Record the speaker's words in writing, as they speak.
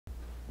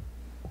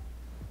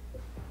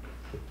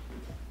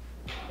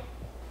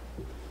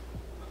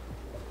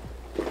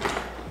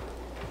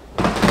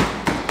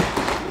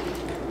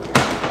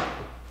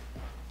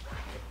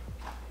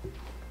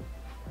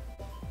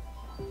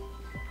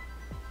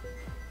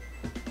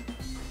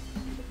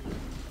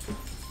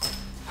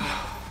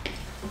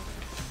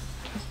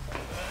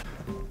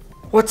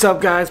What's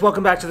up guys,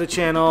 welcome back to the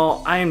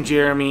channel. I am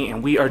Jeremy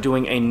and we are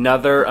doing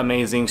another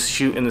amazing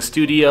shoot in the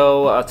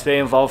studio. Today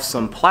involves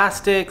some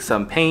plastic,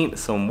 some paint,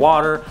 some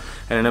water,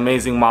 and an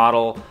amazing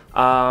model.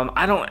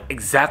 I don't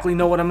exactly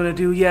know what I'm gonna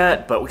do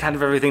yet, but we kind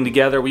of have everything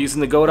together. We're using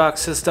the Godox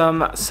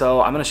system,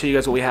 so I'm gonna show you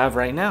guys what we have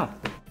right now.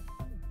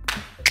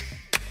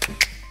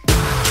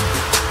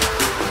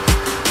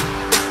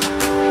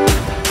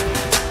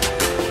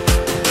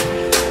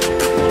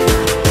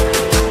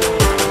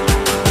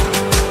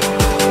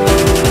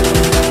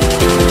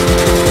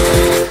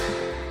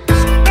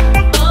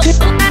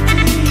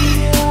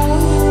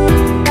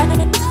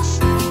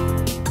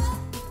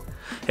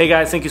 Hey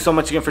guys, thank you so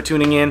much again for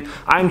tuning in.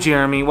 I'm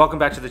Jeremy, welcome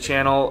back to the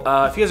channel.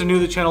 If you guys are new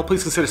to the channel,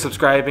 please consider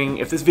subscribing.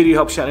 If this video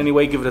helps you out in any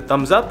way, give it a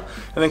thumbs up,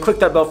 and then click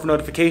that bell for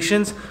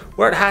notifications.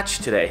 We're at Hatch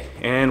today,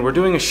 and we're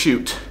doing a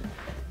shoot.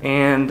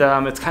 And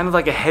it's kind of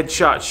like a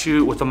headshot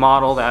shoot with a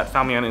model that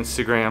found me on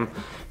Instagram.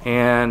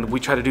 And we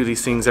try to do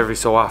these things every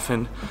so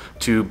often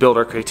to build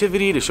our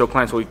creativity, to show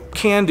clients what we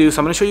can do.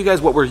 So I'm gonna show you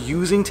guys what we're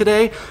using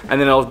today, and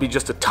then it'll be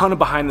just a ton of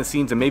behind the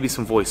scenes and maybe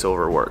some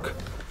voiceover work.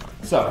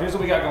 So here's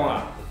what we got going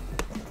on.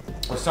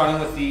 We're starting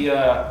with the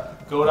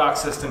Godox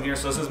system here.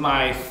 So this is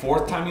my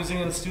fourth time using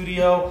it in the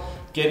studio.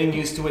 Getting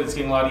used to it, it's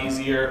getting a lot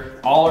easier.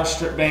 All our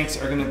strip banks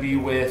are gonna be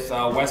with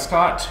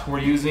Westcott. We're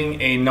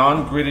using a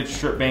non-gridded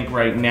strip bank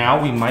right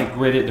now. We might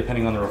grid it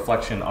depending on the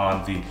reflection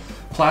on the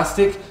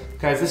plastic.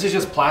 Guys, this is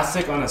just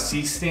plastic on a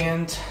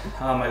C-stand.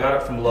 I got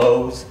it from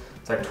Lowe's.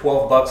 It's like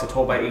 12 bucks, a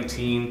 12 by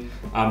 18.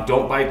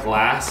 Don't buy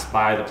glass,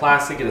 buy the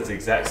plastic. It's the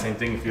exact same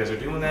thing if you guys are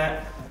doing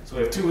that. So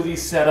we have two of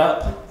these set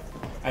up.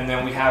 And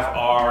then we have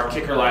our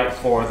kicker light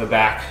for the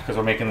back because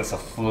we're making this a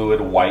fluid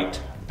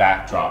white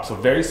backdrop. So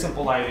very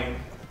simple lighting,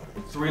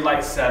 3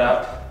 light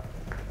setup.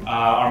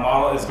 Our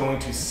model is going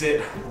to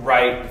sit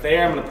right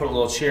there. I'm gonna put a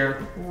little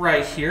chair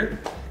right here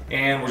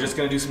and we're just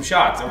gonna do some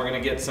shots and we're gonna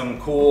get some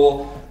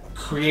cool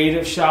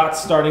creative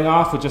shots starting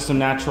off with just some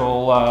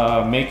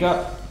natural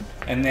makeup.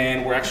 And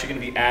then we're actually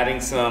gonna be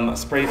adding some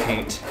spray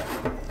paint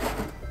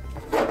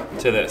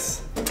to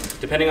this.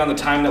 Depending on the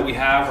time that we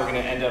have, we're gonna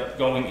end up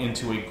going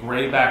into a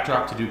gray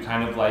backdrop to do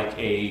kind of like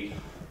a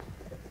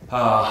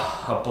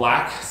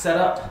black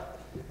setup.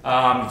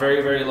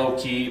 Very, very low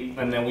key.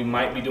 And then we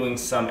might be doing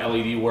some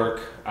LED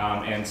work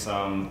and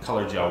some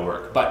color gel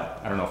work, but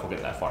I don't know if we'll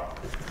get that far.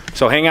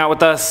 So hang out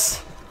with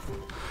us.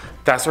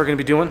 That's what we're gonna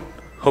be doing.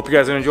 Hope you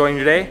guys are enjoying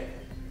your day.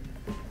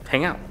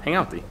 Hang out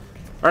with me.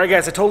 All right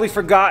guys, I totally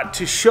forgot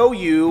to show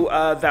you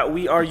that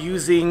we are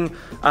using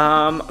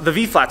the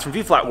V-Flats from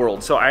V-Flat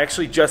World. So I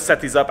actually just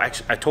set these up. I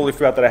totally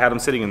forgot that I had them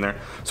sitting in there.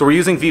 So we're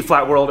using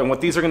V-Flat World, and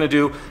what these are gonna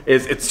do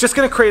is it's just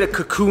gonna create a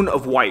cocoon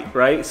of white,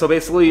 right? So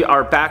basically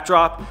our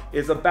backdrop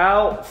is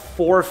about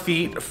 4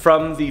 feet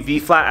from the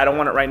V-Flat. I don't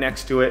want it right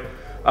next to it.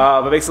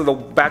 But basically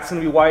the back's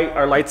gonna be white.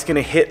 Our light's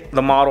gonna hit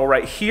the model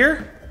right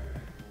here.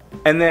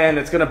 And then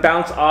it's gonna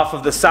bounce off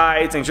of the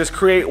sides and just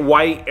create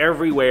white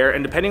everywhere.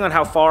 And depending on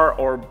how far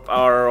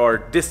or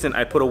distant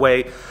I put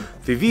away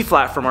the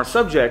V-flat from our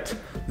subject,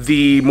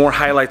 the more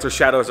highlights or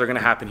shadows are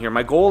gonna happen here.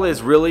 My goal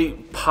is really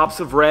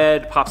pops of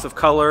red, pops of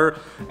color,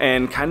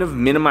 and kind of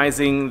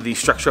minimizing the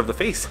structure of the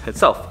face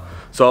itself.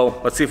 So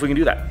let's see if we can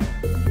do that.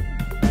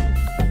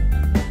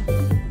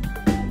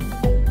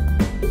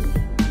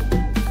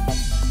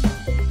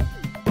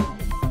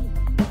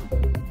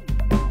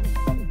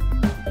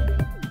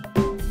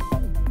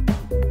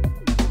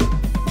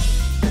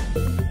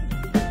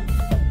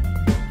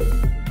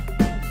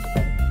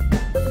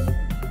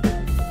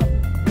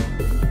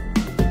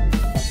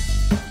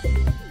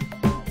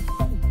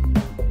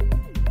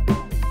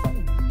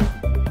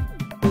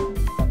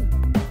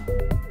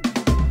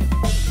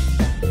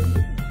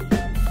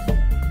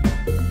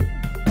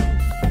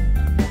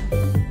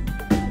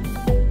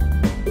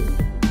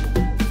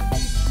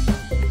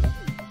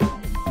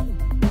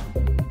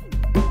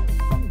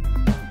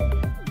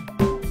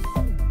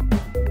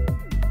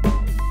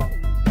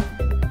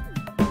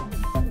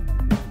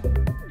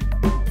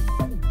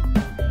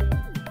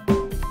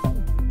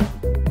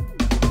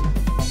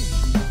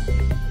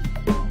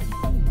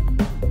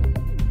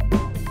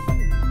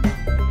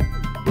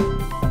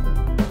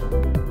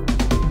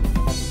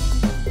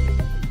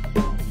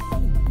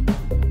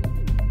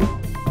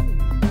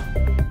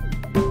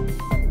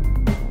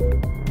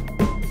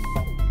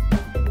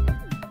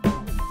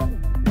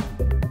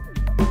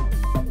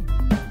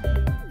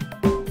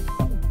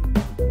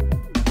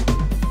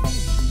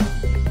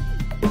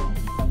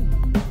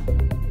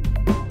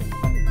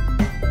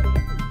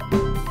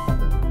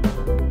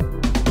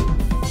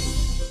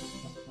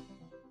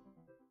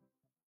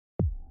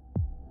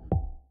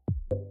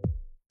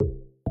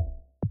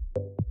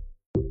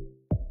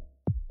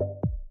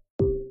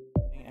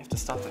 To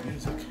stop the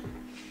music.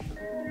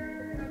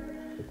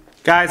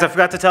 Guys, I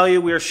forgot to tell you,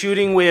 we are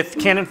shooting with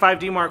Canon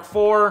 5D Mark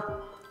IV,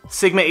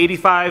 Sigma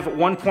 85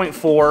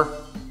 1.4.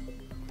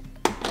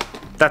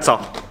 That's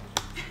all.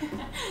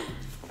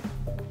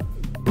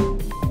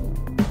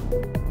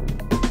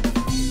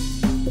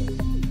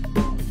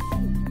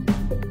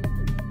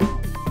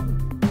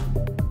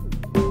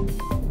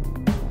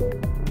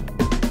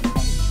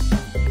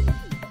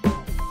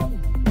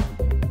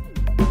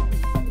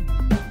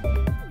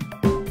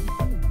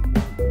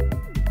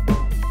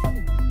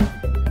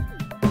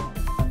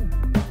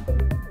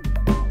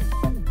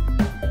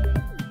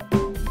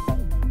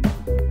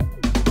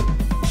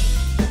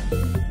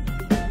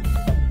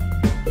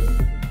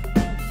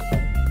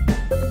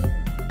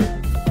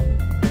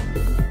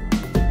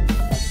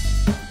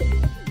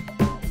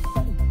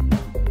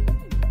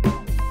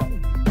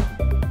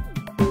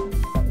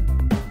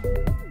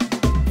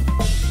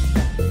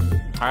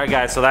 right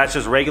guys, so that's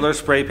just regular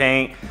spray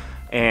paint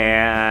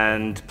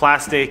and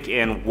plastic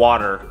and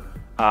water.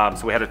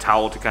 So we had a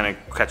towel to kind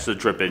of catch the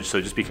drippage, so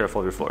just be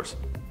careful of your floors.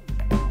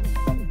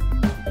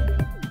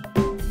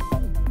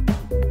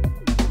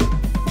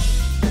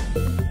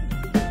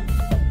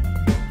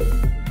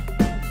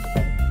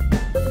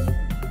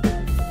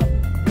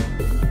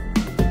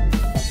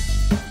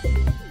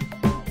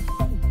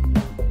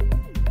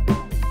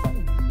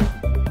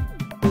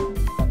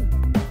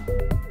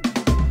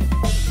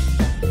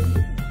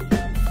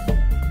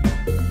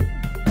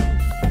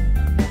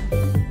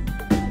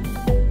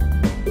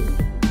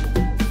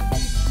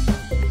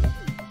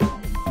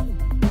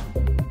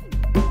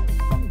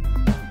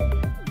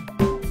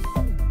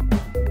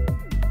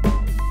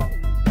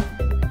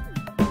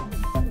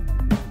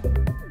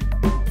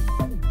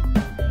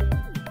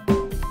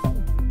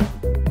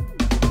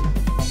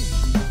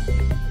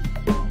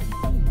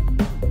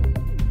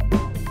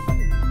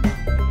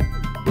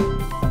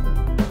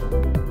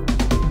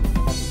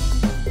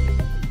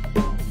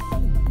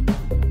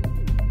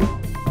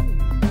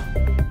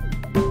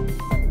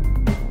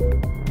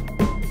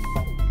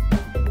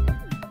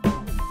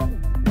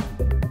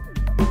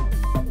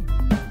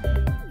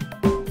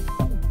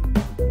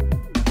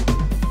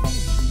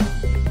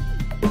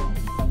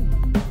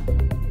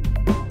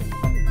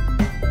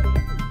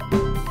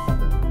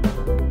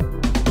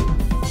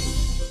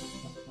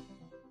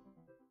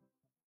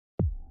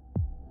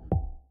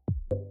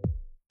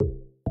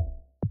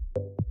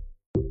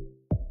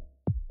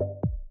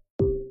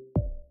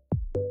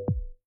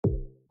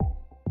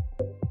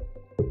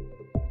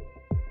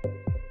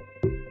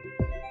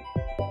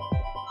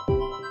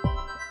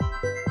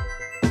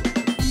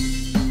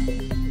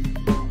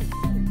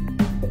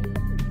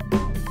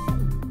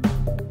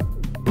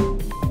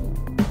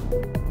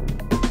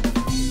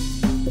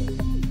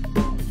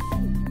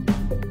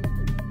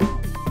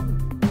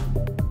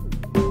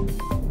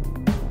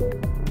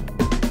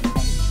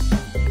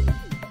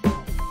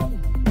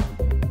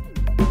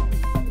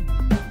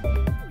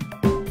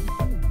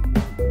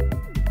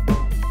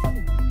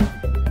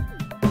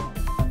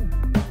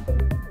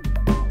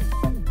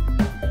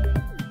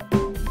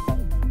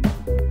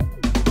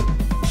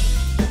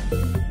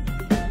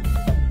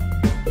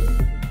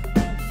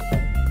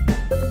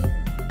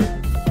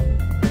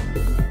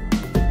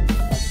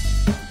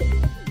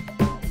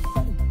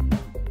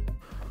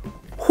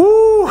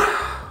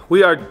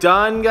 We are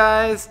done,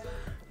 guys.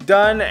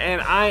 Done, and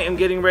I am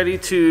getting ready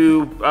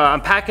to, I'm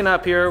packing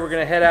up here. We're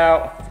gonna head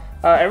out.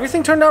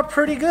 Everything turned out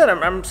pretty good.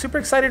 I'm super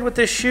excited with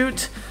this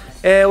shoot.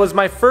 It was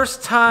my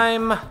first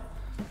time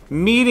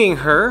meeting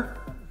her.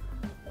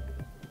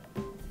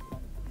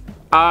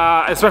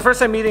 It's my first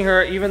time meeting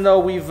her, even though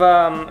we've,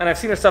 and I've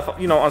seen her stuff,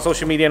 you know, on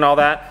social media and all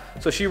that.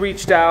 So she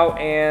reached out,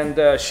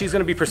 and she's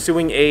gonna be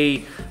pursuing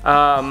a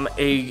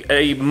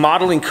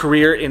modeling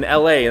career in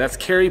LA, and that's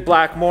Carrie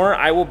Blackmore.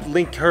 I will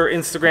link her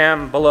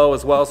Instagram below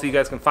as well, so you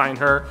guys can find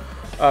her.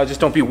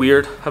 Just don't be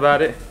weird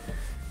about it.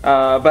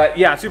 But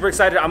yeah, super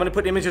excited. I'm gonna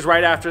put images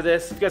right after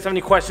this. If you guys have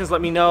any questions,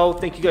 let me know.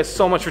 Thank you guys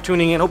so much for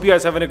tuning in. Hope you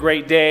guys are having a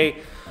great day.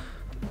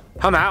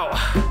 I'm out.